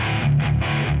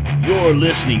You're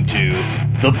listening to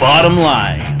The Bottom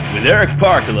Line with Eric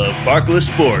Parkala of Parkala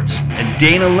Sports and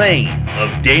Dana Lane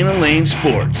of Dana Lane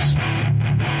Sports.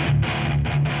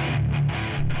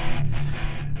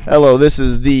 Hello, this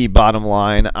is The Bottom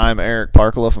Line. I'm Eric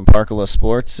Parkala from Parkala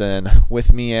Sports, and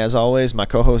with me, as always, my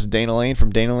co-host Dana Lane from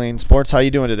Dana Lane Sports. How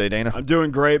you doing today, Dana? I'm doing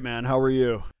great, man. How are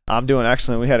you? I'm doing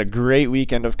excellent. We had a great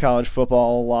weekend of college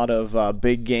football, a lot of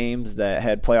big games that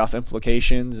had playoff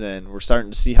implications, and we're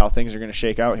starting to see how things are going to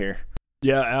shake out here.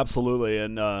 Yeah, absolutely.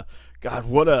 And God,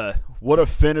 what a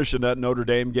finish in that Notre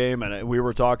Dame game. And we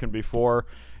were talking before,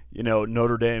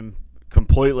 Notre Dame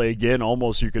completely, again,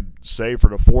 almost you could say for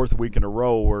the fourth week in a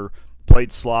row, were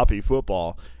played sloppy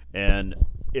football. And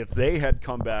if they had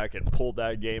come back and pulled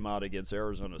that game out against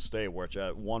Arizona State, which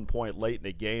at one point late in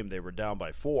the game they were down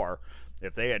by 4,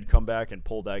 if they had come back and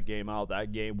pulled that game out,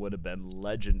 that game would have been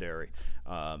legendary.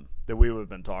 That we would have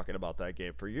been talking about that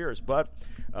game for years. But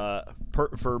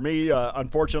for me,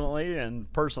 unfortunately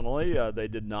and personally, they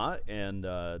did not. And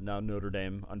now Notre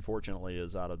Dame, unfortunately,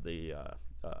 is out of the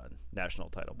national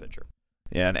title picture.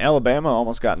 Yeah, and Alabama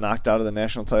almost got knocked out of the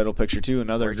national title picture, too.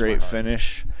 Another great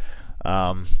finish.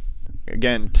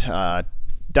 Again,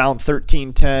 down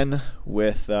 13-10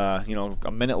 with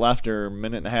a minute left or a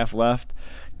minute and a half left.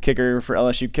 Kicker for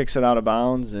LSU kicks it out of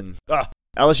bounds, and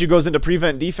LSU goes into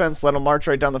prevent defense, let them march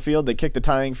right down the field. They kick the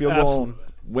tying field goal and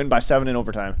win by 7 in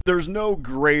overtime. There's no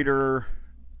greater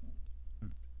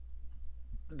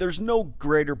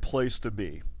place to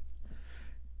be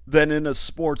than in a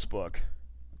sports book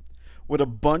with a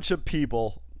bunch of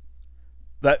people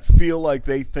that feel like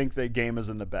they think their game is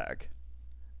in the bag.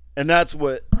 And that's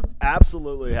what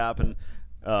absolutely happened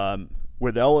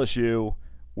with LSU.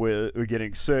 We're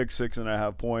getting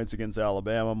 6.5 points against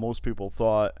Alabama. Most people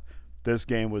thought this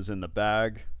game was in the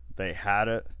bag. They had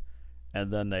it,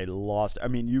 and then they lost. I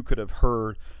mean, you could have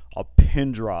heard a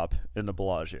pin drop in the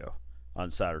Bellagio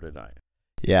on Saturday night.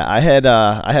 Yeah, I had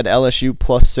LSU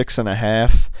plus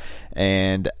 6.5,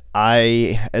 and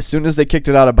as soon as they kicked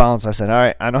it out of bounds, I said, all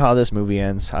right, I know how this movie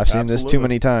ends. I've seen this too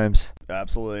many times.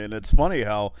 Absolutely, and it's funny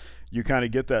how you kind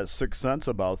of get that sixth sense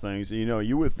about things.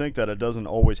 You would think that it doesn't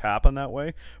always happen that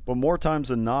way, but more times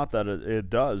than not that it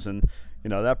does. And,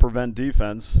 that prevent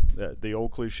defense, the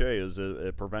old cliche is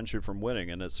it prevents you from winning,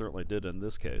 and it certainly did in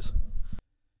this case.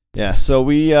 Yeah, so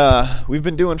we've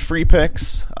been doing free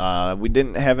picks. We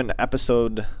didn't have an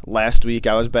episode last week.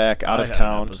 I was back out of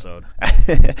town.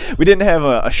 We didn't have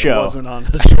a show. It wasn't on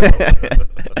the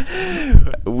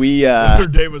show. Notre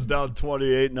Dame was down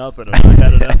 28-0, and I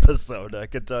had an episode. I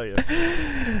can tell you.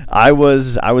 I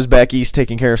was back east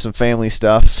taking care of some family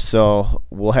stuff, so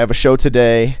we'll have a show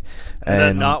today. And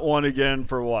then not one again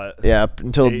for what? Yeah,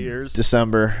 until 8 years?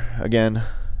 December again.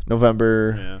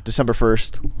 December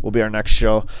 1st will be our next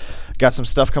show. Got some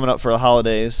stuff coming up for the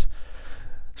holidays.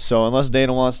 So unless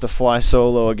Dana wants to fly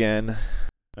solo again.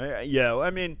 Yeah, I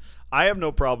mean, I have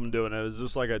no problem doing it. It's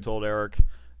just like I told Eric.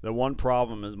 The one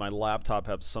problem is my laptop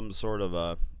has some sort of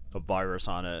a virus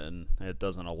on it, and it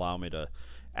doesn't allow me to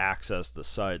access the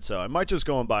site. So I might just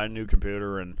go and buy a new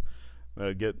computer and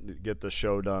get the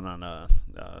show done on a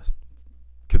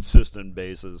consistent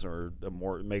basis, or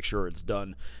make sure it's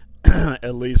done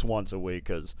at least once a week,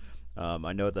 because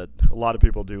I know that a lot of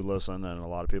people do listen and a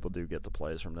lot of people do get the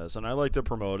plays from this, and I like to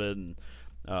promote it and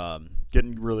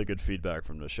getting really good feedback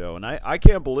from the show. And I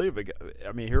can't believe it.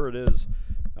 I mean, here it is,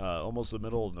 almost the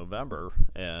middle of November,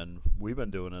 and we've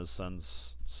been doing this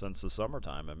since the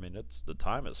summertime. I mean, the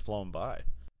time has flown by.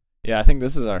 Yeah, I think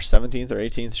this is our 17th or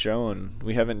 18th show, and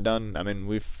we haven't done. I mean,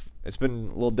 it's been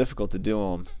a little difficult to do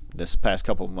them this past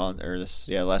couple months, or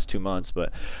last 2 months,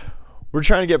 but we're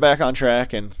trying to get back on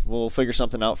track, and we'll figure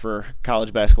something out for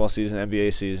college basketball season,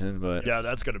 NBA season. But yeah,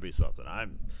 that's going to be something. I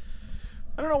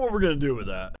don't know what we're going to do with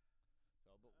that.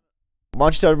 Why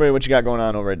don't you tell everybody what you got going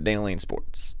on over at Dana Lane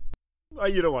Sports?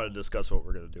 You don't want to discuss what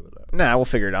we're going to do with that. Nah, we'll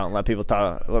figure it out and let people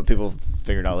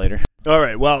figure it out later. All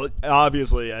right. Well,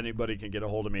 obviously, anybody can get a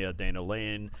hold of me at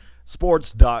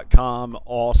DanaLaneSports.com.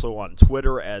 Also on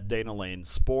Twitter at Dana Lane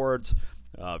Sports.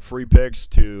 Free picks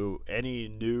to any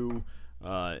new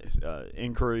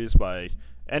inquiries by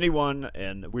anyone,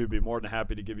 and we'd be more than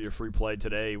happy to give you a free play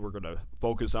today. We're going to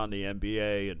focus on the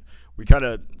NBA, and we kind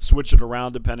of switch it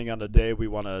around depending on the day. We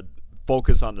want to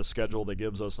focus on the schedule that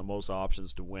gives us the most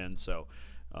options to win. So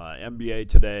NBA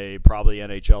today, probably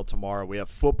NHL tomorrow. We have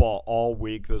football all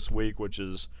week this week, which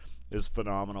is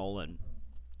phenomenal. And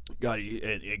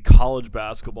college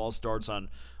basketball starts on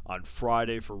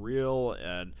Friday for real,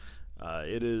 and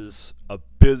it is a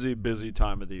busy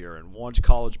time of the year. And once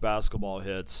college basketball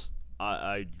hits,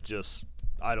 I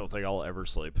don't think I'll ever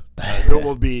sleep. There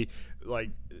will be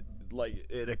like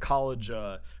in a college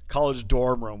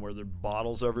dorm room where there are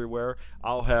bottles everywhere.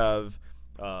 I'll have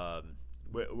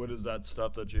what is that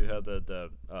stuff that you had the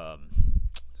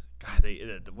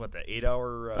 8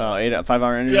 hour 5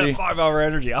 hour energy? Yeah, 5 hour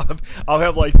energy. I'll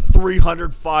have like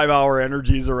 300 5-hour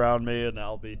energies around me, and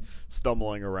I'll be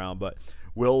stumbling around. But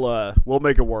we'll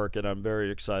make it work, and I'm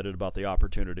very excited about the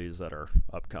opportunities that are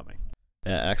upcoming.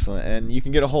 Yeah, excellent. And you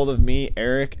can get a hold of me,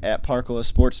 Eric, at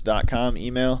parkolasports.com,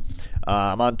 email.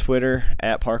 I'm on Twitter,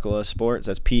 at Parkola Sports.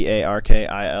 That's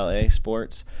Parkila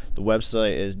Sports. The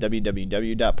website is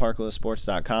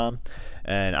www.parkolasports.com.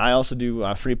 And I also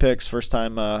do free picks,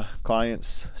 first-time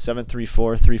clients,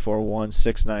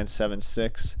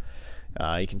 734-341-6976.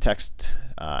 You can text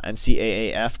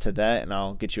NCAAF to that, and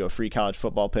I'll get you a free college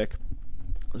football pick.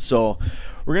 So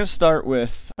we're going to start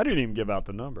with... I didn't even give out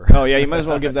the number. Oh, yeah, you might as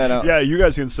well give that out. Yeah, you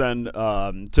guys can send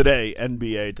today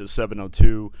NBA to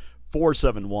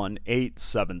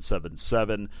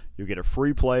 702-471-8777. You'll get a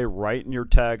free play right in your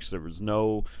text. There was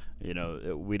no...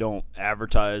 we don't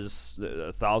advertise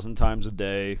 1,000 times a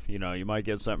day. You might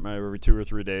get something every 2 or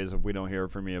 3 days if we don't hear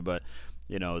from you. But,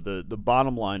 the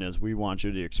bottom line is we want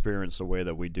you to experience the way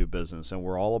that we do business. And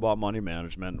we're all about money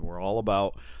management. We're all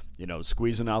about,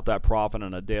 squeezing out that profit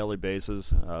on a daily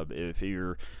basis. If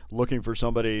you're looking for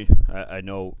somebody, I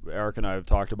know Eric and I have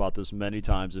talked about this many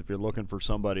times. If you're looking for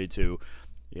somebody to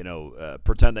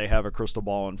pretend they have a crystal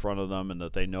ball in front of them and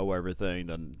that they know everything,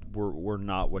 then we're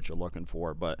not what you're looking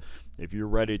for. But if you're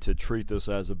ready to treat this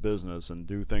as a business and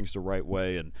do things the right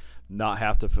way and not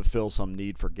have to fulfill some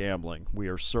need for gambling, we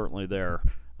are certainly there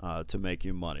to make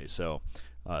you money. So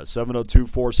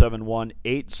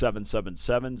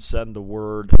 702-471-8777. Send the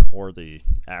word or the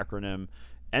acronym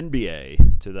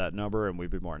NBA to that number, and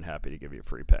we'd be more than happy to give you a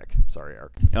free pick. Sorry,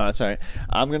 Eric. Oh, that's all right.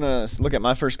 I'm going to look at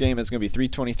my first game. It's going to be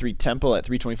 323 Temple at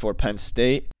 324 Penn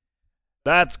State.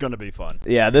 That's going to be fun.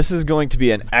 Yeah, this is going to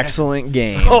be an excellent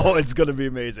game. Oh, it's going to be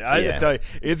amazing. I just tell you,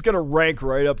 it's going to rank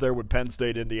right up there with Penn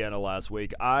State, Indiana last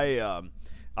week. I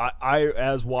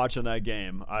as watching that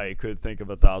game, I could think of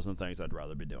 1,000 things I'd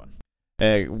rather be doing.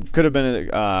 It couldn't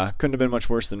have been much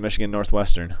worse than Michigan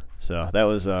Northwestern. So that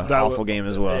was an awful game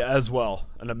as well. Yeah,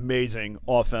 an amazing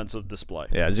offensive display.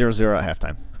 Yeah, 0-0 at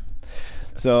halftime.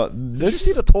 So Did you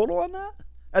see the total on that?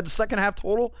 At the second half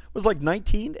total, it was like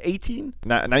 19, 18?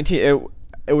 19.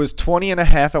 It was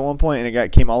 20.5 at one point, and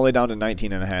it came all the way down to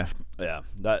 19.5. Yeah,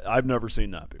 I've never seen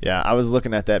that before. Yeah, I was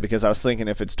looking at that because I was thinking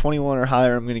if it's 21 or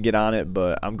higher, I'm going to get on it,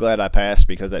 but I'm glad I passed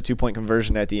because that 2-point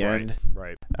conversion at the end,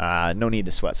 right. No need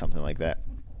to sweat something like that.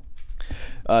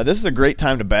 This is a great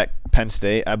time to bet Penn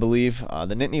State, I believe.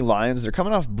 The Nittany Lions, they're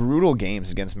coming off brutal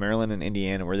games against Maryland and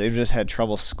Indiana where they've just had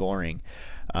trouble scoring.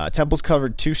 Temple's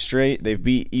covered 2 straight. They've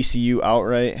beat ECU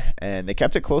outright, and they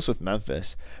kept it close with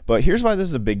Memphis. But here's why this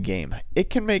is a big game. It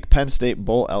can make Penn State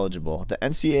bowl eligible. The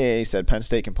NCAA said Penn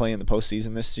State can play in the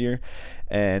postseason this year,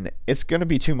 and it's going to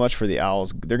be too much for the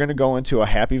Owls. They're going to go into a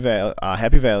Happy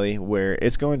Valley where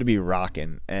it's going to be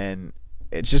rocking, and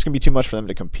it's just going to be too much for them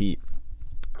to compete.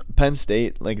 Penn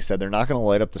State, like I said, they're not going to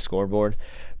light up the scoreboard.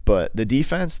 But the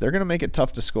defense, they're going to make it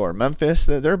tough to score. Memphis,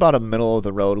 they're about a middle of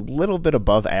the road, a little bit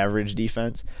above average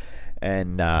defense.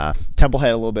 And Temple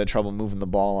had a little bit of trouble moving the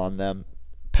ball on them.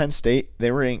 Penn State,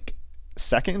 they rank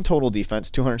second in total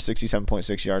defense,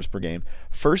 267.6 yards per game.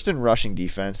 First in rushing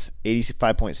defense,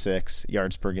 85.6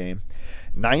 yards per game.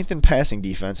 Ninth in passing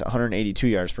defense, 182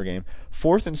 yards per game.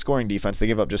 Fourth in scoring defense, they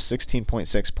give up just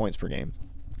 16.6 points per game.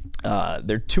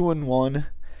 They're 2-1.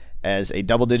 As a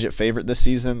double-digit favorite this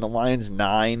season. The line's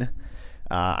 9.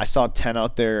 I saw 10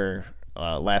 out there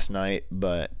last night,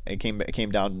 but it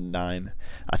came down to 9.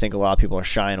 I think a lot of people are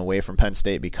shying away from Penn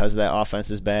State because that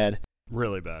offense is bad.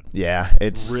 Really bad. Yeah,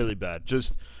 it's really bad.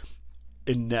 Just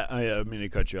inept. I mean to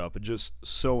cut you off, but just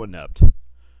so inept.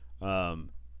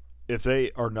 If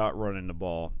they are not running the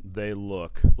ball, they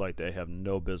look like they have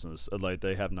no business. Like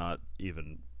they have not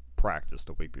even practiced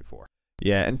a week before.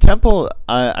 Yeah, and Temple,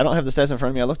 I don't have the stats in front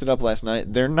of me. I looked it up last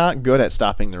night. They're not good at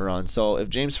stopping the run. So if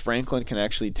James Franklin can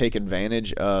actually take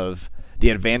advantage of the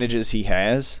advantages he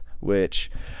has, which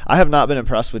I have not been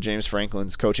impressed with James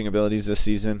Franklin's coaching abilities this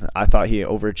season. I thought he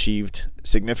overachieved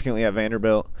significantly at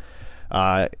Vanderbilt.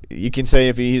 You can say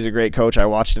if he's a great coach. I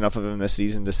watched enough of him this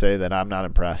season to say that I'm not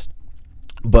impressed.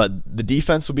 But the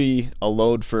defense will be a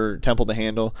load for Temple to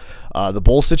handle. The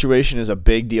bowl situation is a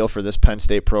big deal for this Penn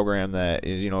State program that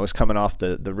is coming off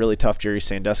the really tough Jerry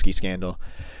Sandusky scandal.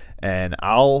 And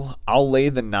I'll lay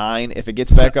the 9 if it gets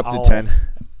back up to 10.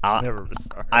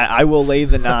 I will lay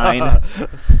the 9.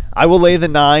 I will lay the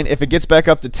 9. If it gets back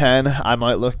up to 10, I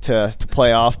might look to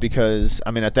play off because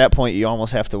at that point you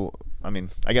almost have to.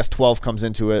 I guess 12 comes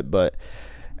into it, but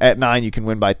at 9 you can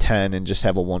win by 10 and just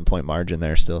have a 1-point margin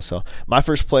there still. So my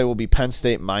first play will be Penn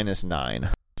State -9. Did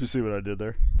you see what I did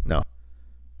there? No.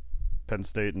 Penn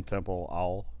State and Temple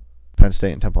Owl. Penn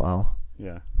State and Temple Owl.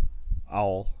 Yeah.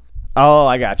 Owl. Oh,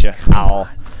 I got you. Owl.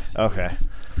 Okay.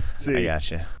 See, I got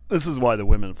you. This is why the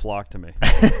women flock to me.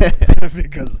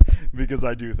 because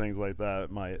I do things like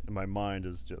that. My mind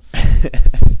is just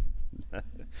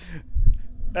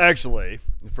actually,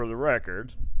 for the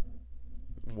record,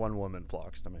 one woman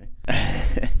flocks to me.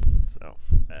 So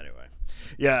anyway,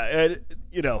 yeah,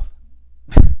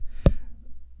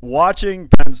 watching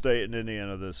Penn State and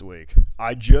Indiana this week,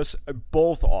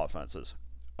 both offenses.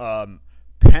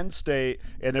 Penn State,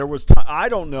 and there was I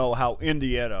don't know how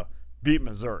Indiana beat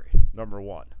Missouri, number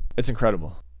one. It's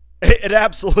incredible. It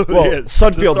absolutely is.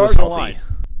 Sudfield was healthy.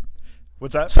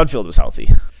 What's that? Sudfield was healthy.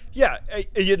 Yeah,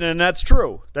 and that's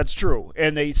true. That's true.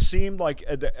 And they seemed like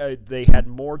they had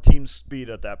more team speed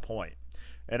at that point.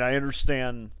 And I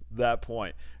understand that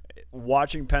point.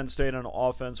 Watching Penn State on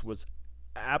offense was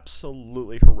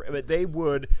absolutely horrific. They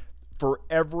would, for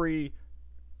every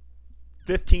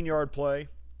 15-yard play,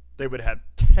 they would have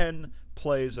 10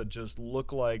 plays that just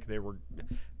look like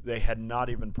they had not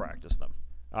even practiced them.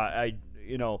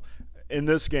 In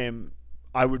this game,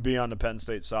 I would be on the Penn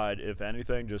State side, if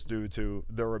anything, just due to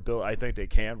their ability. I think they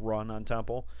can run on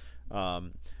Temple.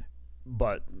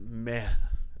 But, man,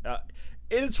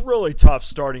 it's really tough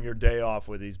starting your day off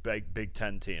with these Big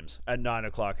Ten teams at 9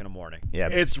 o'clock in the morning. Yeah,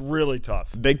 it's really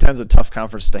tough. Big Ten's a tough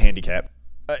conference to handicap.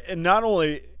 And not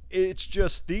only – it's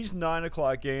just these 9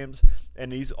 o'clock games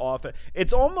and these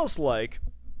it's almost like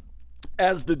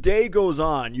as the day goes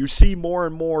on, you see more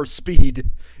and more speed.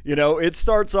 It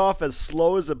starts off as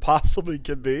slow as it possibly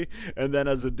can be, and then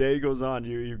as the day goes on,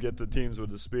 you get the teams with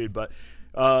the speed. But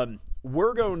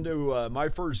we're going to my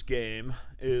first game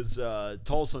is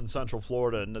Tulsa and Central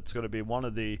Florida, and it's going to be one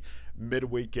of the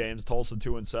midweek games. Tulsa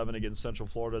 2-7 against Central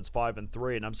Florida. It's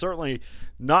 5-3, and I'm certainly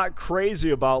not crazy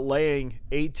about laying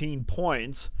 18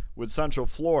 points with Central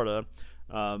Florida,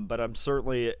 but I'm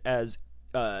certainly as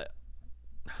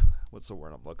what's the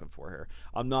word I'm looking for here?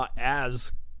 I'm not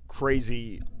as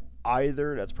crazy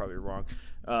either. That's probably wrong.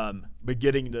 But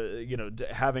getting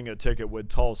having a ticket with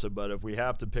Tulsa. But if we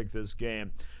have to pick this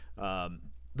game,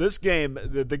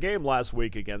 the game last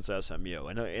week against SMU,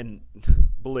 and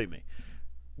believe me,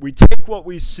 we take what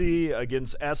we see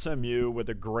against SMU with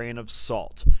a grain of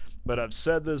salt. But I've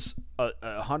said this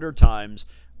 100 times.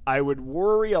 I would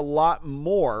worry a lot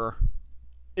more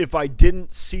if I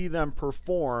didn't see them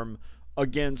perform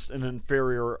against an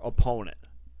inferior opponent.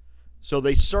 So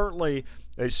they certainly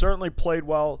played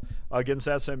well against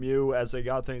SMU as they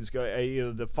got things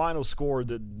going. The final score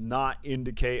did not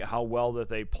indicate how well that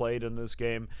they played in this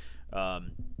game.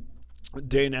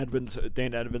 Dane Evans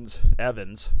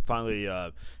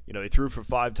finally, he threw for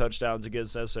 5 touchdowns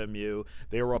against SMU.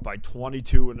 They were up by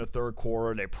 22 in the third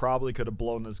quarter. They probably could have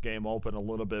blown this game open a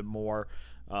little bit more.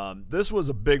 This was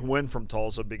a big win from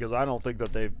Tulsa because I don't think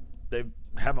that they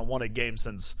haven't won a game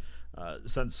since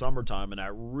summertime, and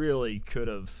that really could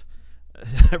have.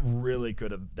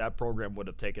 That program would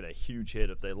have taken a huge hit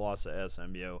if they lost to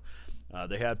SMU.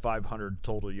 They had 500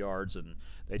 total yards, and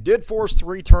they did force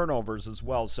 3 turnovers as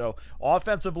well. So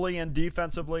offensively and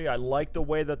defensively, I like the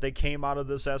way that they came out of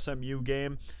this SMU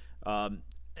game. To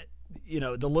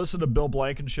listen to Bill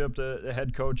Blankenship, the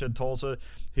head coach at Tulsa,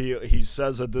 he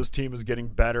says that this team is getting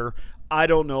better. I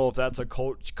don't know if that's a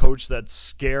coach that's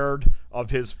scared of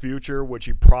his future, which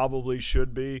he probably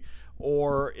should be,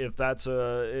 or if that's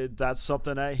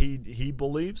something that he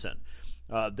believes in.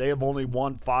 They have only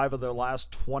won 5 of their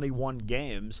last 21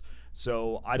 games,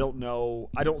 so I don't know.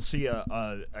 I don't see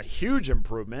a huge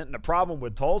improvement. And the problem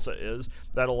with Tulsa is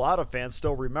that a lot of fans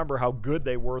still remember how good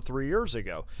they were 3 years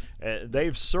ago.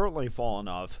 They've certainly fallen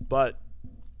off, but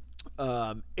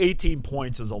 18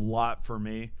 points is a lot for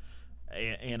me,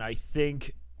 and I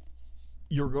think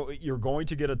you're going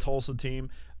to get a Tulsa team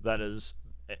that is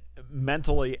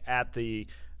mentally at the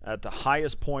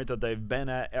highest point that they've been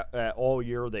at all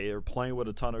year. They are playing with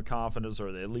a ton of confidence,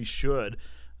 or they at least should.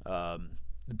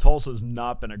 Tulsa's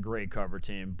not been a great cover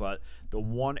team, but the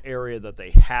one area that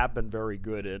they have been very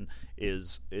good in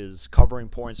is covering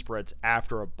point spreads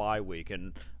after a bye week.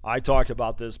 And I talked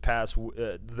about this past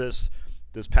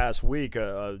week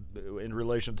in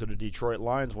relation to the Detroit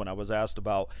Lions when I was asked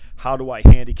about how do I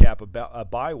handicap a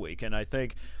bye week. And I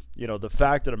think, the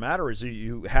fact of the matter is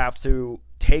you have to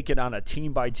take it on a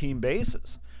team-by-team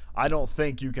basis. I don't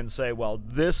think you can say, well,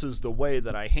 this is the way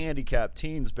that I handicap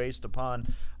teams based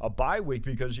upon a bye week,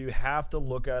 because you have to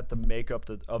look at the makeup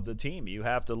of the team. You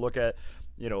have to look at,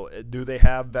 do they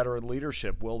have veteran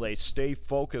leadership? Will they stay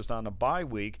focused on a bye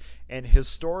week? And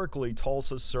historically,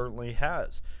 Tulsa certainly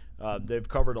has. They've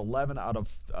covered 11 out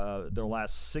of their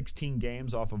last 16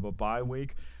 games off of a bye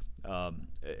week.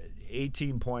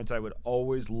 18 points, I would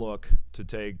always look to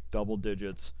take double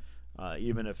digits,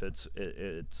 even if it's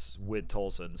with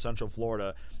Tulsa. And Central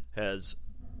Florida has,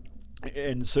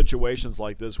 in situations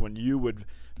like this, when you would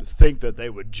think that they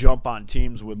would jump on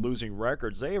teams with losing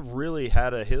records, they have really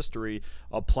had a history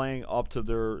of playing up to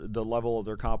the level of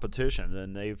their competition,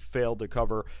 and they've failed to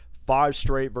cover 5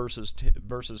 straight versus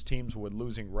teams with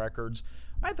losing records.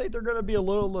 I think they're going to be a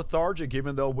little lethargic,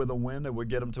 even though with a win it would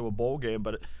get them to a bowl game.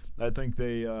 But I think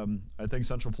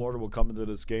Central Florida will come into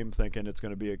this game thinking it's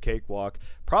going to be a cakewalk,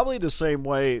 probably the same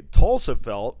way Tulsa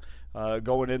felt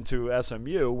going into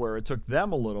SMU, where it took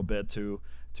them a little bit to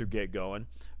get going.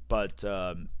 But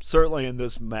certainly in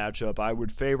this matchup, I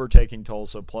would favor taking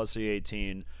Tulsa plus the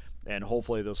 18, and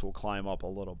hopefully this will climb up a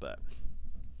little bit.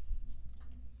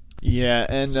 Yeah,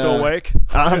 and still awake?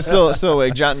 I'm still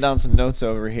awake, jotting down some notes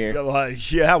over here.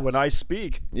 Yeah, when I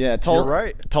speak. Yeah, you're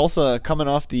right. Tulsa coming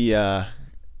off the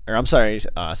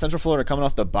Central Florida coming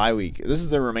off the bye week. This is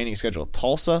their remaining schedule: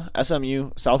 Tulsa,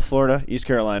 SMU, South Florida, East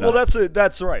Carolina. Well,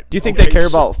 that's right. Do you think they care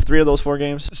about 3 of those 4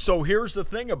 games? So here's the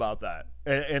thing about that,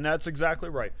 and that's exactly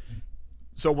right.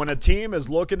 So when a team is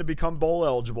looking to become bowl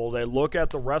eligible, they look at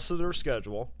the rest of their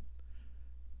schedule,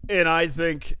 and I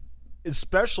think,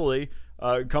 especially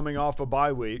coming off a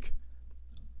bye week,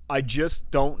 I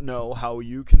just don't know how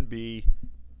you can be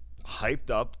hyped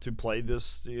up to play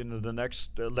this the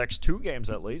next 2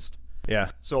 games at least. Yeah.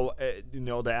 So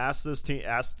to ask this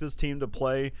team to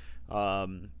play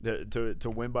to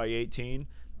win by 18,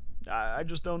 I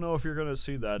just don't know if you're going to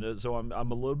see that. So I'm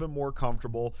a little bit more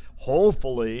comfortable.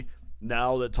 Hopefully,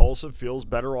 now that Tulsa feels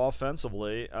better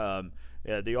offensively,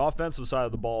 the offensive side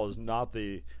of the ball is not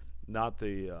the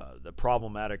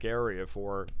problematic area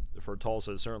for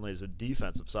Tulsa. Certainly is the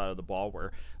defensive side of the ball,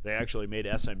 where they actually made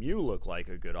SMU look like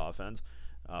a good offense.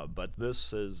 But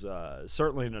this is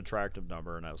certainly an attractive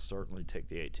number, and I'll certainly take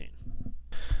the 18.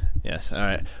 Yes. All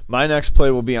right. My next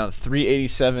play will be on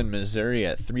 387 Missouri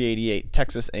at 388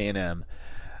 Texas A&M.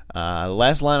 The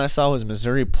last line I saw was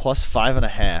Missouri plus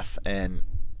 5.5, and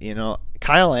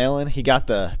Kyle Allen, he got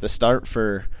the start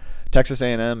for Texas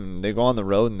A&M, and they go on the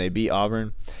road and they beat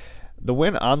Auburn. The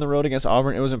win on the road against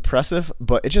Auburn, it was impressive,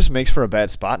 but it just makes for a bad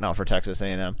spot now for Texas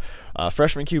A&M.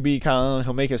 Freshman QB Kyle Allen,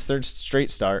 he'll make his 3rd straight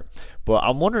start, but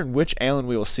I'm wondering which Allen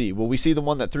we will see. Will we see the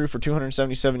one that threw for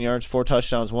 277 yards, 4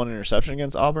 touchdowns, 1 interception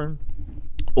against Auburn?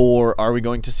 Or are we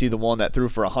going to see the one that threw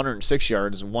for 106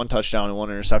 yards, 1 touchdown, and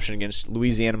 1 interception against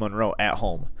Louisiana Monroe at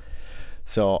home?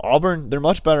 So Auburn, they're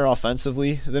much better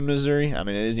offensively than Missouri. I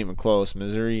mean, it isn't even close.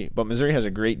 Missouri has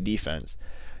a great defense.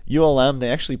 ULM, they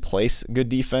actually place good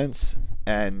defense,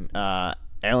 and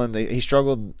Allen, he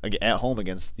struggled at home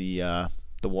against the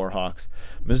Warhawks.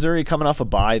 Missouri coming off a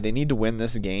bye, they need to win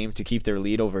this game to keep their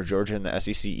lead over Georgia in the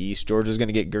SEC East. Georgia's going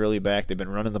to get Gurley back. They've been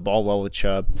running the ball well with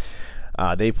Chubb.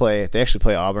 They actually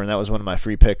play Auburn. That was one of my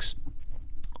free picks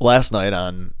last night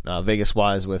on Vegas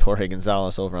Wise with Jorge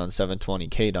Gonzalez over on 720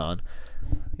 KDON.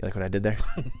 You like what I did there?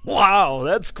 Wow,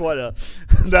 that's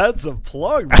a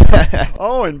plug, man.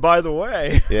 Oh, and by the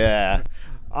way, yeah,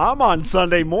 I'm on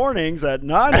Sunday mornings at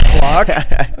 9 o'clock.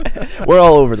 We're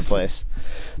all over the place.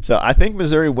 So I think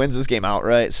Missouri wins this game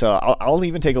outright. So I'll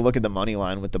even take a look at the money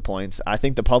line with the points. I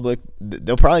think the public,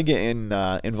 they'll probably get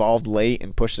involved late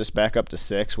and push this back up to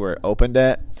 6 where it opened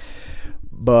at.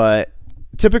 But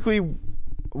typically,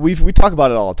 we talk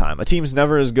about it all the time. A team's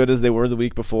never as good as they were the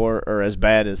week before or as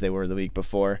bad as they were the week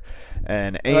before.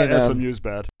 And SMU's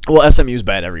bad. Well, SMU's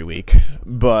bad every week.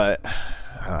 But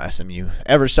SMU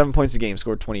averaged 7 points a game,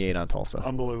 scored 28 on Tulsa.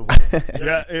 Unbelievable.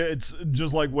 Yeah, it's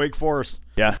just like Wake Forest.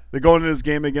 Yeah. They go into this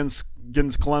game against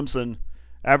Clemson,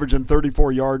 averaging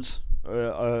 34 yards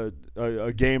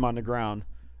a game on the ground,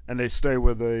 and they stay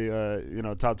with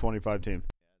a top 25 team.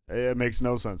 It makes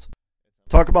no sense.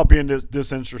 Talk about being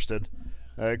disinterested.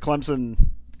 Clemson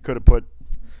could have put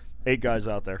 8 guys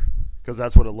out there because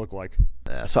that's what it looked like.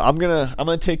 So I'm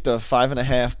gonna take the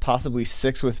 5.5, possibly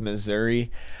 6 with Missouri.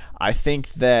 I think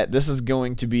that this is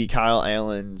going to be Kyle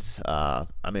Allen's.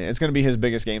 It's going to be his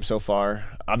biggest game so far.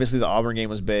 Obviously, the Auburn game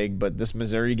was big, but this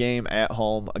Missouri game at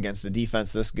home against a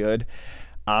defense this good,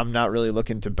 I'm not really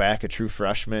looking to back a true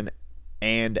freshman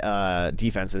and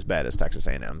defense as bad as Texas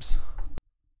A&M's.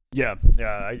 Yeah,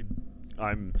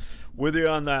 I'm with you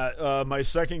on that. My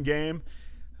second game,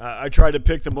 I tried to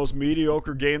pick the most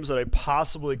mediocre games that I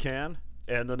possibly can,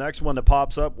 and the next one that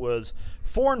pops up was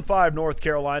 4-5 North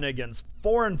Carolina against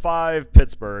 4-5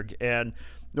 Pittsburgh. And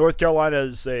North Carolina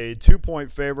is a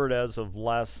 2-point favorite as of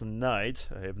last night.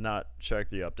 I have not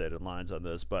checked the updated lines on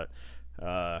this, but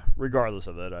regardless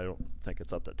of that, I don't think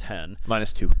it's up to 10.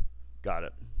 -2. Got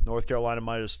it. North Carolina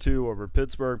 -2 over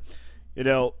Pittsburgh. You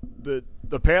know,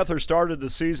 the Panthers started the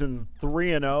season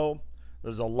 3-0.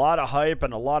 There's a lot of hype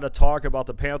and a lot of talk about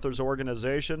the Panthers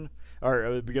organization, or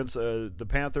against the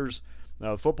Panthers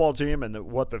football team and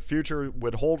what the future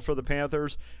would hold for the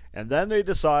Panthers. And then they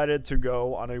decided to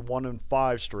go on a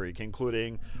 1-5 streak,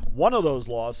 including one of those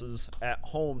losses at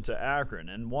home to Akron.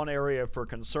 And one area for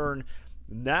concern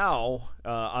now,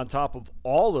 on top of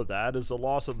all of that, is the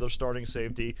loss of their starting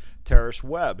safety, Terrence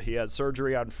Webb. He had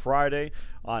surgery on Friday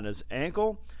on his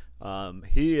ankle.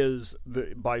 He is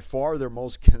by far their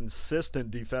most consistent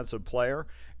defensive player,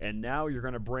 and now you're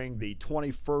going to bring the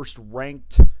 21st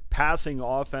ranked passing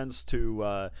offense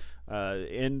to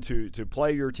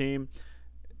play your team.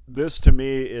 This to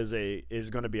me is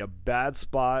going to be a bad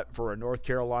spot for a North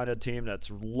Carolina team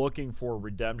that's looking for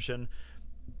redemption.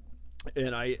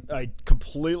 And I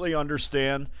completely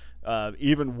understand,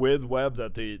 even with Webb,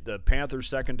 that the Panthers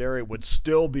secondary would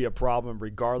still be a problem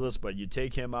regardless, but you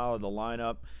take him out of the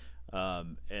lineup,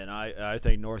 and I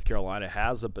think North Carolina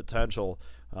has the potential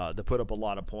to put up a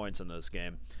lot of points in this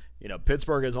game. You know,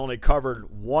 Pittsburgh has only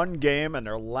covered one game in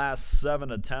their last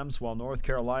 7 attempts, while North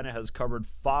Carolina has covered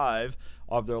 5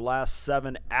 of their last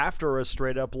 7 after a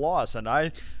straight-up loss. And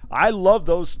I love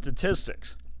those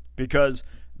statistics because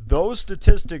those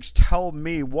statistics tell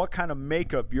me what kind of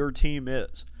makeup your team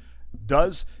is.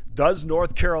 Does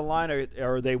North Carolina,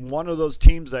 are they one of those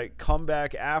teams that come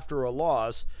back after a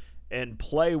loss and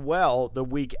play well the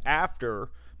week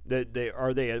after?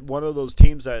 Are they one of those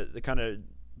teams that kind of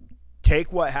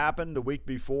take what happened the week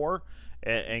before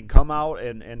and come out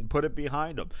and put it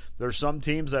behind them? There's some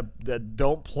teams that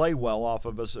don't play well off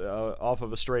of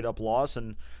a straight up loss,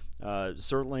 and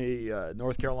certainly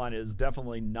North Carolina is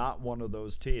definitely not one of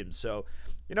those teams. So,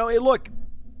 you know, hey, look,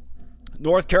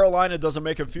 North Carolina doesn't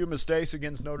make a few mistakes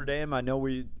against Notre Dame. I know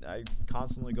I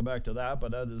constantly go back to that,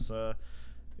 but that is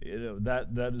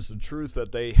that is the truth,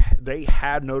 that they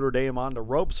had Notre Dame on the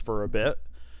ropes for a bit.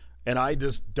 And I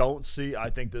just don't see –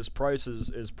 I think this price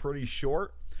is pretty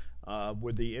short.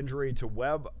 With the injury to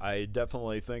Webb, I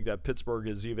definitely think that Pittsburgh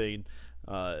is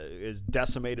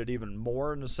decimated even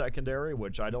more in the secondary,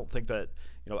 which I don't think that,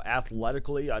 you know,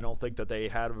 athletically, I don't think that they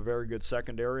had a very good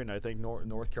secondary. And I think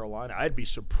North Carolina – I'd be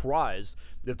surprised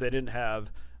if they didn't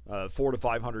have 400 to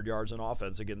 500 yards in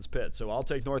offense against Pitt. So I'll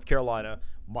take North Carolina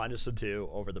 -2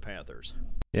 over the Panthers.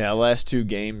 Yeah, last 2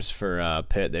 games for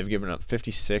Pitt, they've given up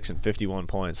 56 and 51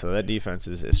 points, so that defense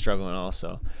is struggling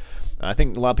also. I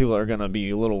think a lot of people are going to be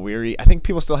a little weary. I think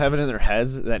people still have it in their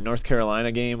heads, that North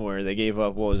Carolina game where they gave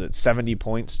up, 70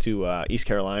 points to East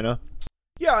Carolina.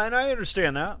 Yeah, and I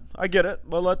understand that. I get it.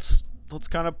 Well, let's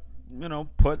kind of, you know,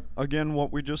 put again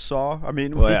what we just saw. I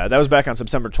mean, that was back on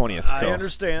September 20th. So. I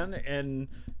understand, and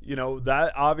you know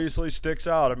that obviously sticks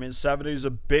out. I mean, 70 is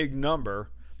a big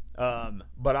number,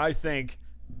 but I think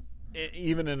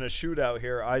even in a shootout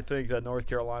here, I think that North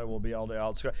Carolina will be able to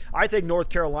outscore. I think North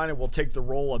Carolina will take the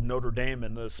role of Notre Dame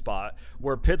in this spot,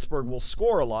 where Pittsburgh will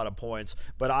score a lot of points,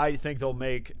 but I think they'll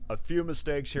make a few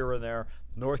mistakes here and there.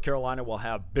 North Carolina will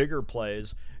have bigger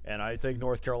plays, and I think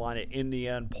North Carolina, in the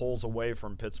end, pulls away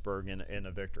from Pittsburgh in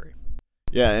a victory.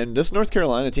 Yeah, and this North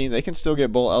Carolina team, they can still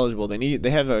get bowl eligible. They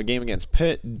have a game against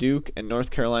Pitt, Duke, and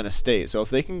North Carolina State. So if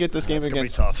they can get this game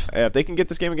against if they can get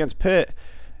this game against Pitt,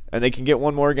 and they can get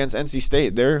one more against NC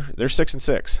State, they're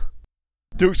 6-6.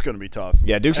 Duke's going to be tough.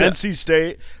 Yeah, Duke's NC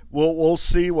State. We'll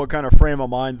see what kind of frame of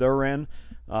mind they're in.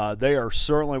 They are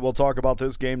certainly. We'll talk about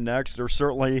this game next. They're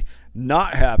certainly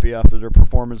not happy after their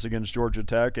performance against Georgia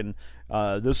Tech, and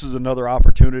this is another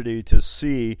opportunity to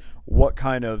see what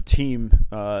kind of team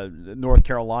North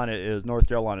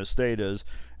Carolina State is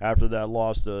after that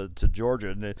loss to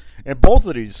Georgia. And both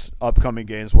of these upcoming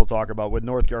games we'll talk about with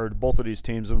both of these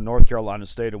teams of North Carolina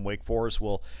State and Wake Forest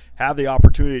will have the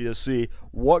opportunity to see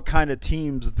what kind of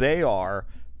teams they are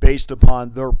based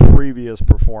upon their previous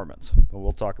performance. But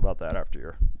we'll talk about that after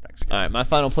your next game. All right, my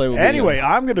final play will be... Anyway,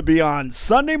 I'm going to be on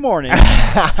Sunday morning.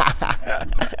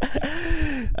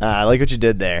 I like what you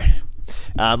did there.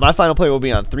 My final play will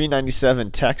be on 397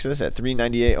 Texas at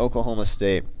 398 Oklahoma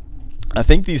State. I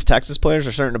think these Texas players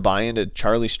are starting to buy into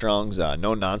Charlie Strong's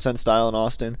no-nonsense style in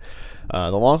Austin.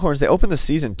 The Longhorns, they opened the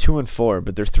season 2-4,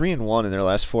 but they're 3-1 in their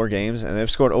last 4 games, and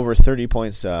they've scored over 30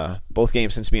 points both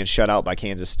games since being shut out by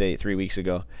Kansas State 3 weeks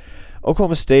ago.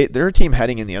 Oklahoma State, they're a team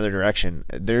heading in the other direction.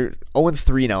 They're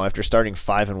 0-3 now after starting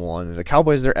 5-1. The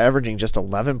Cowboys, they're averaging just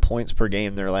 11 points per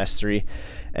game their last 3,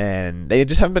 and they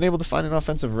just haven't been able to find an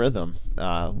offensive rhythm.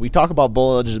 We talk about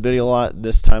bowl eligibility a lot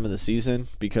this time of the season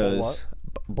because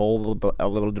bowl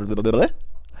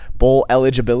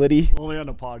eligibility. Only on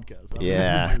a podcast.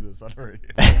 Yeah. Do this on radio.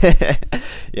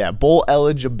 Yeah, bowl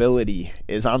eligibility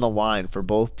is on the line for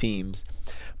both teams.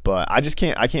 But I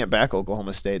can't back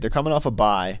Oklahoma State. They're coming off a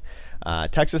bye.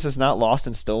 Texas has not lost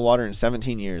in Stillwater in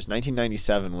 17 years.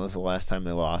 1997 was the last time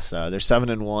they lost. They're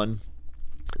 7-1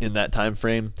 in that time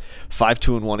frame.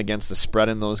 5-2-1 against the spread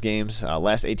in those games.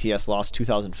 Last ATS loss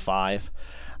 2005.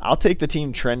 I'll take the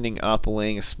team trending up,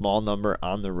 laying a small number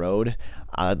on the road.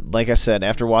 Like I said,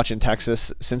 after watching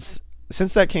Texas, since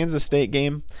that Kansas State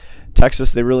game,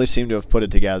 Texas, they really seem to have put it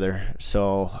together.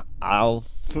 So I'll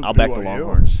back the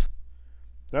Longhorns.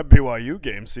 That BYU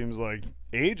game seems like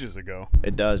ages ago.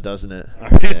 It does, doesn't it?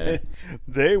 I mean,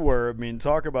 they were. I mean,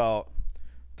 talk about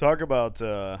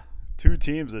two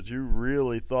teams that you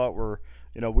really thought were.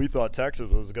 We thought Texas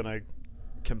was going to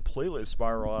completely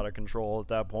spiral out of control at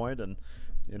that point, and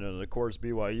of course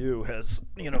BYU has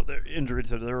their injury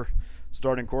to their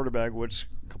starting quarterback, which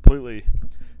completely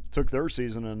took their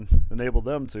season and enabled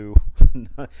them to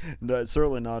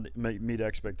certainly not meet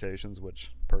expectations,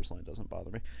 which personally doesn't bother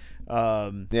me.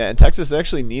 Yeah, and Texas, they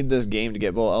actually need this game to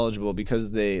get bowl eligible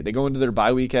because they go into their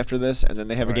bye week after this, and then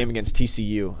they have a game against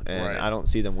TCU, and I don't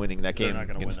see them winning that game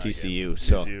against TCU.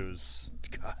 So TCU's,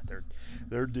 God,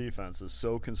 their defense is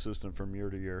so consistent from year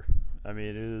to year. I mean,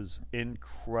 it is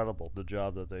incredible the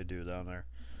job that they do down there.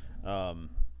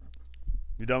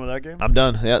 You done with that game? I'm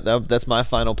done. Yeah, that's my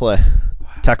final play.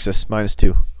 Texas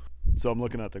 -2. So I'm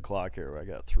looking at the clock here. I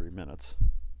got 3 minutes.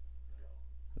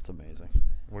 That's amazing.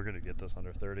 We're going to get this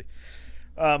under 30.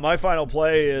 My final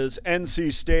play is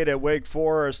NC State at Wake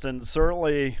Forest, and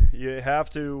certainly you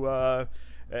have to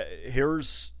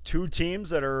here's two teams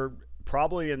that are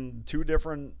probably in two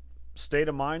different state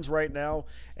of minds right now.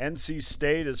 NC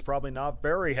State is probably not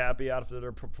very happy after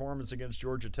their performance against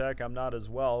Georgia Tech. I'm not as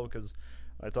well because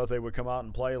I thought they would come out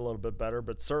and play a little bit better,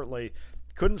 but certainly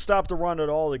couldn't stop the run at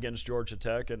all against Georgia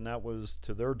Tech, and that was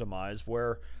to their demise,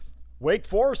 where Wake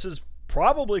Forest is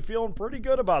probably feeling pretty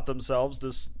good about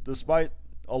themselves despite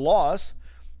a loss.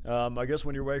 I guess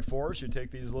when you're Wake Forest, you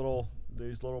take these little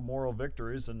moral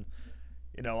victories, and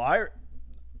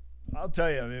I'll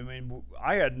tell you, I mean,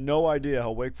 I had no idea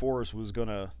how Wake Forest was going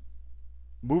to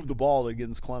move the ball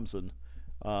against Clemson.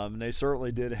 And they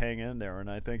certainly did hang in there, and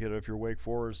I think that if you're Wake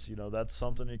Forest, that's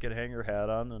something you can hang your hat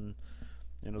on, and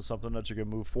something that you can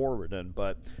move forward in.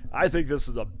 But I think this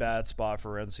is a bad spot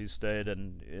for NC State,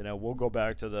 and we'll go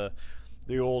back to the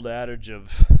old adage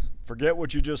of forget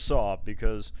what you just saw,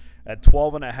 because at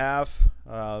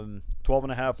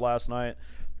 12.5 last night,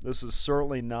 this is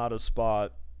certainly not a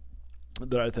spot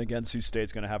that I think NC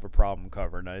State's going to have a problem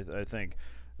covering. I think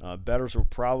bettors will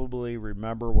probably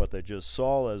remember what they just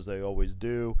saw, as they always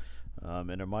do, and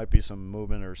there might be some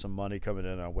movement or some money coming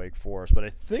in on Wake Forest. But I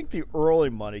think the early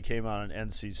money came out on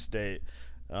NC State,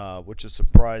 which is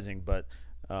surprising. But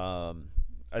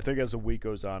I think as the week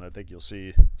goes on, I think you'll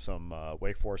see some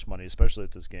Wake Forest money, especially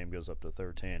if this game goes up to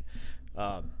 13.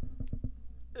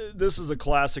 This is a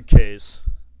classic case,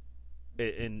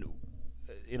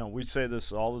 we say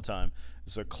this all the time.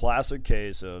 It's a classic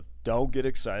case of don't get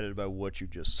excited about what you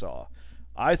just saw.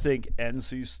 I think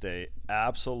NC State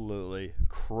absolutely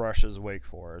crushes Wake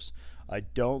Forest. I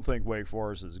don't think Wake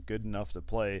Forest is good enough to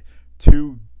play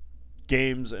 2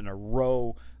 games in a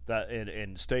row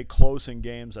and stay close in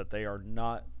games that they are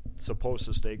not supposed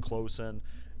to stay close in.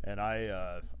 And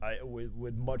I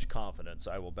with much confidence,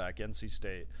 I will back NC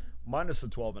State minus the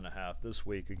 12.5 this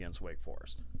week against Wake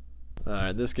Forest. All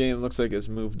right, this game looks like it's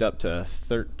moved up to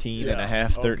 13 and a Okay.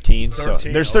 half, 13. 13. So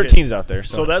there's 13s out there.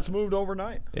 So that's moved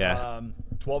overnight. Yeah.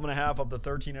 12.5 up to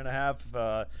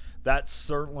 13.5. That's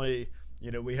certainly,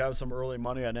 we have some early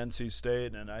money on NC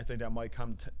State, and I think that might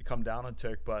come down a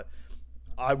tick, but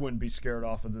I wouldn't be scared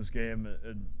off of this game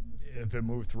if it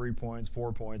moved 3 points,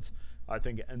 4 points. I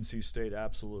think NC State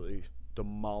absolutely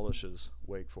demolishes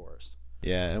Wake Forest.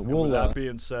 Yeah. And with that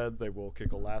being said, they will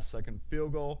kick a last-second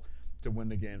field goal to win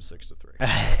the game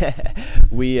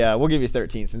 6-3. We'll give you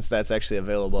 13 since that's actually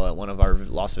available at one of our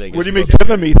Las Vegas. What do you mean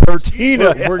giving me 13?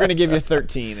 We're going to give you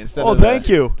 13 instead of thank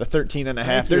you. The 13 and a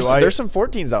half. Thank you. There's some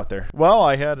 14s out there. Well,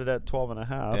 I had it at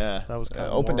 12.5. Yeah, that was kind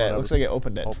of opened at. Looks like it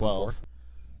opened at 12.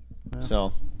 Yeah.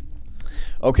 So,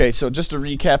 okay. So just to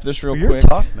recap this real You're quick.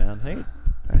 tough, man.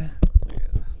 Hey,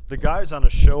 the guys on a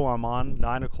show I'm on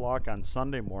 9 o'clock on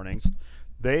Sunday mornings.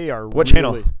 They are What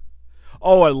channel?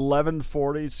 Oh,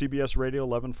 1140, CBS Radio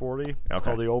 1140. It's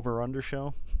called the Over Under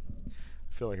Show. I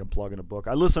feel like I'm plugging a book.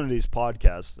 I listen to these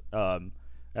podcasts.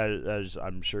 As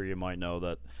I'm sure you might know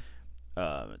that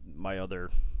my other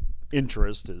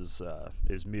interest is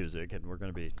music, and we're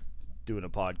going to be doing a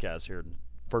podcast here in the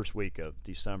first week of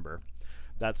December.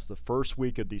 That's the first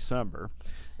week of December,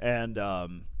 and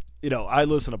I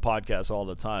listen to podcasts all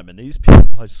the time, and these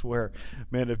people, I swear,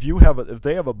 man, if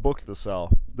they have a book to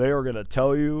sell, they are going to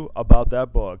tell you about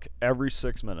that book every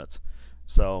 6 minutes.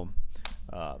 So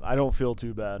I don't feel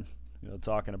too bad,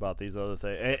 talking about these other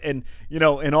things. And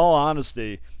in all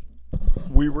honesty,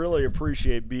 we really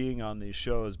appreciate being on these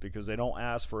shows because they don't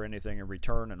ask for anything in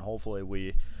return, and hopefully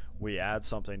we add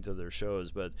something to their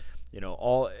shows. But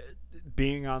all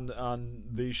being on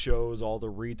these shows, all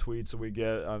the retweets that we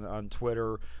get on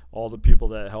Twitter, all the people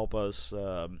that help us,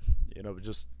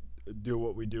 just do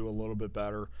what we do a little bit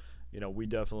better. We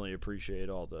definitely appreciate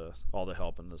all the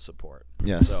help and the support.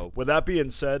 Yes. So with that being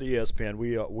said, ESPN,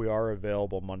 we are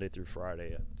available Monday through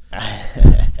Friday.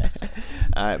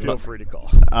 Feel free to call.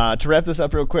 To wrap this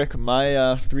up real quick,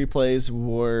 my 3 plays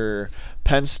were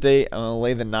Penn State. I'm going to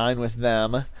lay the 9 with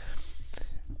them.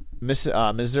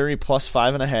 Missouri plus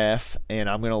 5.5, and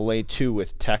I'm going to lay 2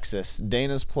 with Texas.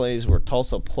 Dana's plays were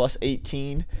Tulsa plus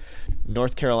 18,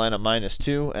 North Carolina minus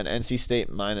 2, and NC State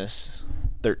minus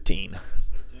 13.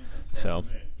 So,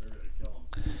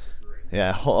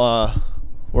 yeah,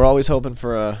 we're always hoping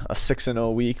for a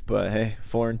 6-0 week, but hey,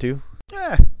 4-2.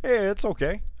 Yeah, hey, it's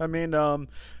okay. I mean, I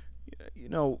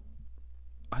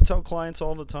tell clients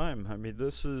all the time. I mean,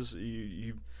 this is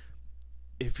you.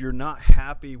 If you're not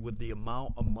happy with the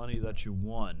amount of money that you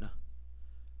won,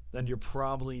 then you're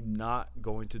probably not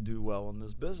going to do well in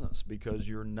this business because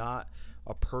you're not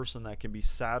a person that can be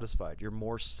satisfied. You're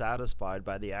more satisfied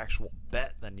by the actual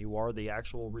bet than you are the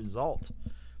actual result.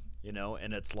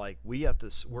 And it's like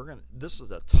this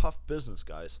is a tough business,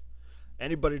 guys.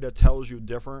 Anybody that tells you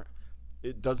different,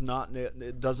 is not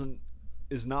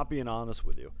being honest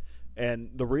with you.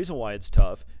 And the reason why it's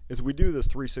tough is we do this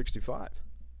 365.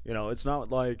 It's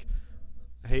not like,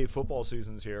 hey, football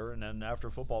season's here, and then after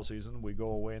football season, we go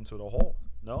away into the hole.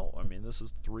 No, I mean, this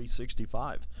is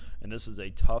 365, and this is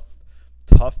a tough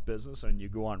business, and you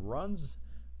go on runs,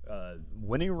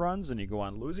 winning runs, and you go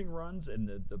on losing runs, and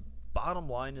the bottom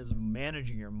line is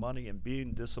managing your money and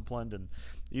being disciplined, and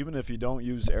even if you don't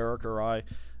use Eric or I,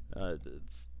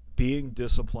 being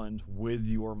disciplined with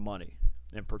your money.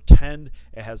 And pretend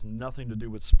it has nothing to do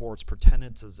with sports. Pretend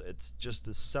it's just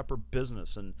a separate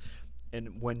business. And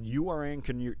when you are in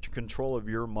control of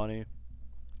your money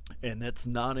and it's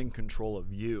not in control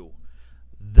of you,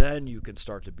 then you can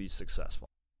start to be successful.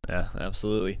 Yeah,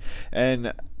 absolutely.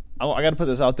 And I got to put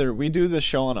this out there. We do this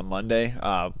show on a Monday.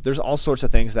 There's all sorts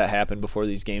of things that happen before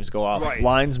these games go off. Right.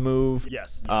 Lines move.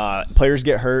 Yes. Players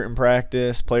get hurt in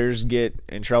practice. Players get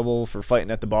in trouble for fighting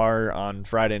at the bar on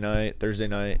Friday night, Thursday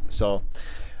night. So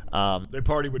they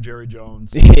party with Jerry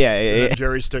Jones. Yeah.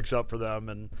 Jerry sticks up for them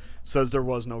and says there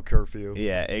was no curfew.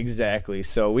 Yeah, exactly.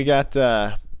 So we got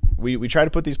we try to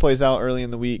put these plays out early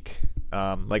in the week.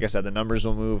 Like I said, the numbers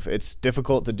will move. It's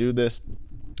difficult to do this,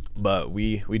 but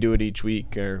we do it each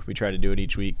week, or we try to do it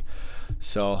each week.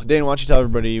 So, Dana, why don't you tell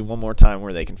everybody one more time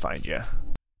where they can find you?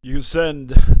 You can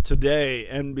send today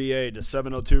NBA to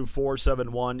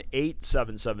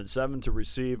 702-471-8777 to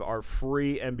receive our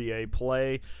free NBA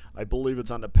play. I believe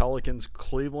it's on the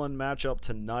Pelicans-Cleveland matchup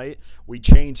tonight. We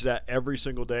change that every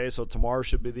single day, so tomorrow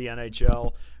should be the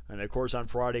NHL. And, of course, on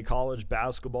Friday, college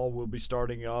basketball will be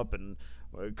starting up, and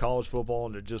college football,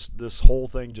 and this whole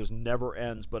thing just never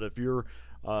ends. But if you're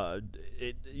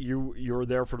you're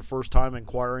there for the first time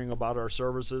inquiring about our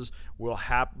services, we'll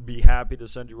be happy to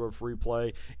send you a free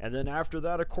play. And then after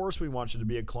that, of course, we want you to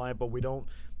be a client, but we don't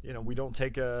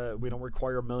require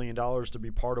 $1 million to be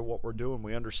part of what we're doing.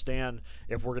 We understand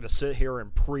if we're going to sit here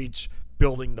and preach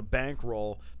building the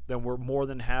bankroll, then we're more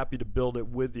than happy to build it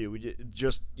with you.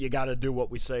 You got to do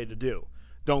what we say to do.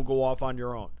 Don't go off on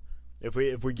your own. If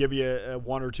we give you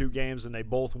 1 or 2 games and they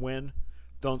both win,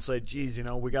 don't say, geez,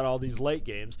 we got all these late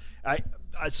games. I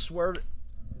swear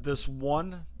this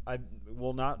one, I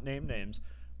will not name names,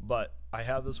 but I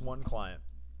have this one client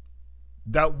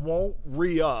that won't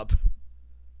re-up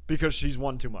because she's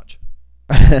won too much.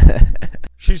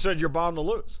 She said, you're bound to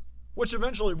lose, which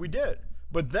eventually we did.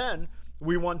 But then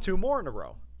we won 2 more in a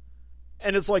row.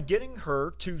 And it's like getting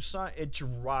her to sign. It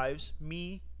drives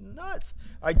me nuts.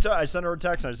 I sent her a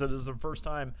text, and I said, this is the first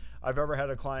time I've ever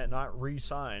had a client not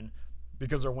re-sign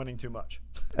because they're winning too much.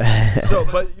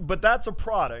 But that's a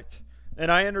product,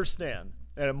 and I understand.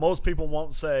 And most people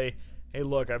won't say, hey,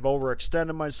 look, I've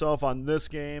overextended myself on this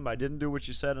game. I didn't do what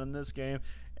you said on this game.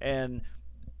 And,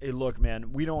 hey, look,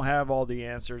 man, we don't have all the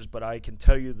answers, but I can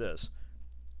tell you this.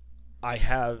 I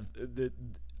have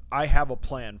a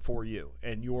plan for you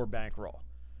and your bankroll.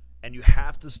 And you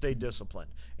have to stay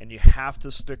disciplined. And you have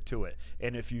to stick to it.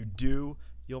 And if you do,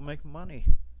 you'll make money.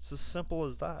 It's as simple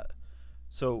as that.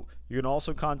 So you can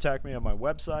also contact me on my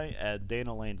website at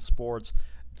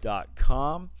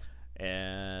DanaLaneSports.com.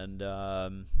 And I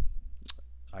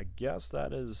guess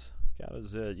that is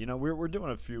it. You know, we're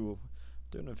doing a few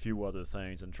other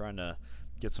things and trying to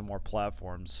get some more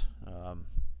platforms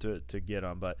to get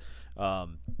on. But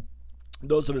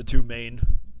those are the two main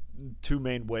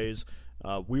ways.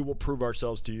 We will prove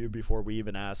ourselves to you before we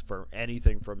even ask for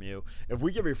anything from you. If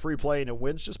we give you free play and it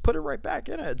wins, just put it right back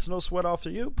in it. It's no sweat off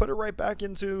to you. Put it right back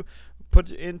into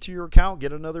your account.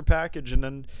 Get another package, and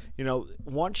then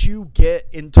once you get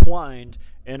entwined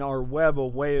in our web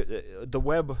of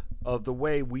the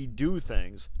way we do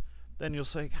things, then you'll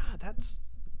say, God, that's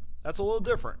a little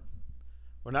different.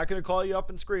 We're not going to call you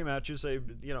up and scream at you, say,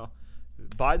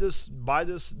 buy this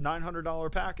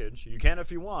 $900 package. You can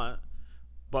if you want,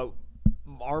 but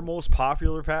our most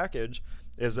popular package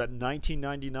is that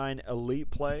 $19.99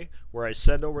 Elite Play, where I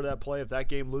send over that play. If that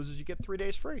game loses, you get 3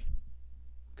 days free.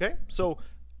 Okay? So,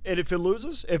 and if it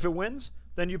wins,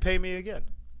 then you pay me again.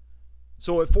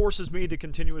 So it forces me to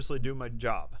continuously do my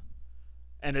job.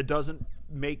 And it doesn't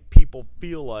make people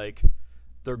feel like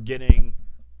they're getting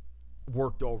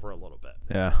worked over a little bit.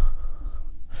 Yeah.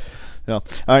 So,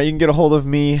 you can get a hold of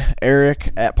me,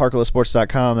 Eric, at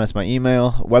parkolasports.com. That's my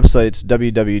email. Website's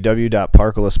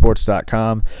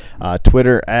www.parkolasports.com.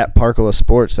 Twitter, at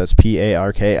parkolasports. That's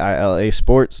Parkila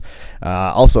Sports.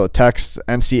 Also, text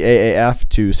NCAAF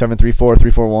to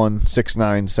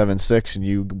 734-341-6976, and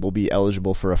you will be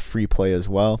eligible for a free play as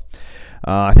well.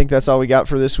 I think that's all we got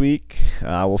for this week.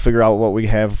 We'll figure out what we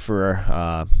have for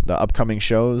the upcoming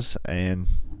shows. And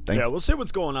we'll see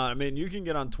what's going on. I mean, you can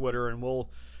get on Twitter, and we'll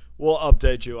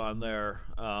update you on there.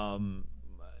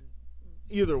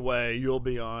 Either way, you'll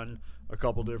be on a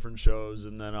couple different shows,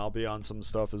 and then I'll be on some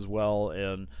stuff as well.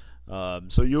 And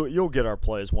so you'll get our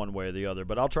plays one way or the other.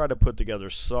 But I'll try to put together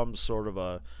some sort of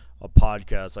a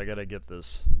podcast. I got to get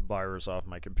this virus off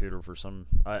my computer for some.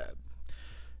 I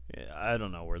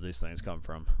don't know where these things come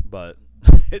from, but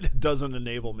it doesn't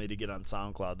enable me to get on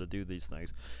SoundCloud to do these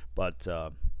things. But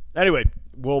anyway,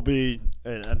 we'll be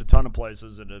at a ton of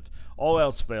places, and if all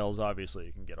else fails, obviously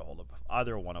you can get a hold of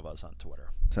either one of us on Twitter.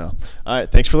 So, all right,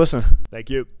 thanks for listening. Thank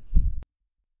you.